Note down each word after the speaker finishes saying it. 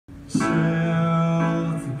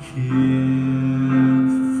Sell the kid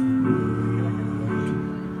for food.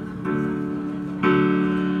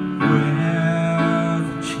 Where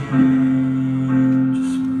the change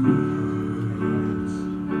smooths.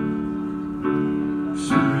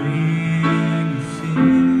 Spring is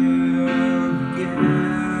here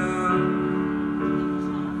again.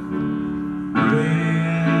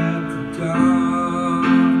 Bread the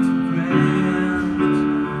dawn to rent.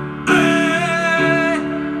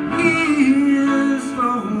 Here's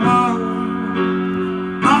the one.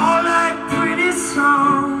 All like pretty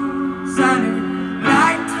songs that it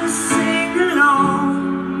like to sing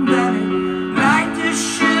along, that it like to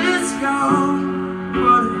shit it's gone,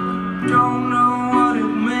 but it don't know what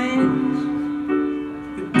it means.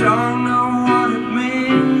 It don't know what it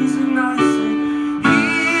means, and I say,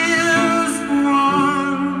 here's the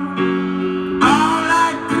one. All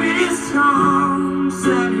like pretty songs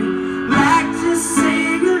that it like to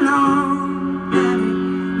sing along, that it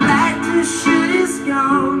like to shit it's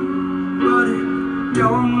gone, but it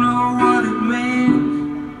don't know what it means.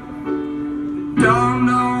 It don't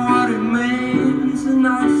know what it means, and I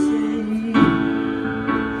say,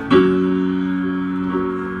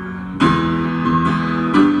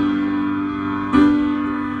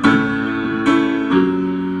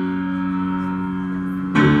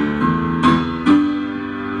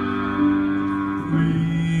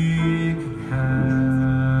 we can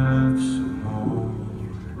have some more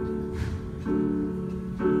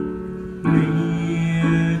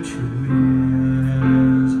nature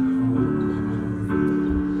is home.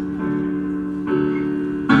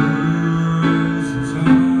 Roses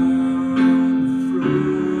on the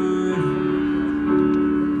fruit,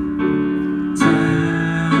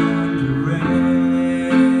 tender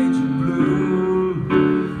rage and bloom.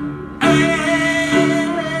 And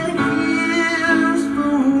here's the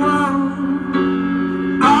one.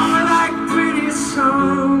 All like pretty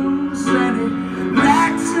songs that it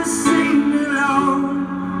likes to sing along.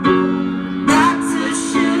 That's the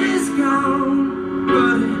shit is gone,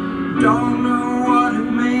 but it don't know what it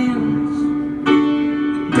means.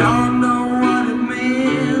 It don't know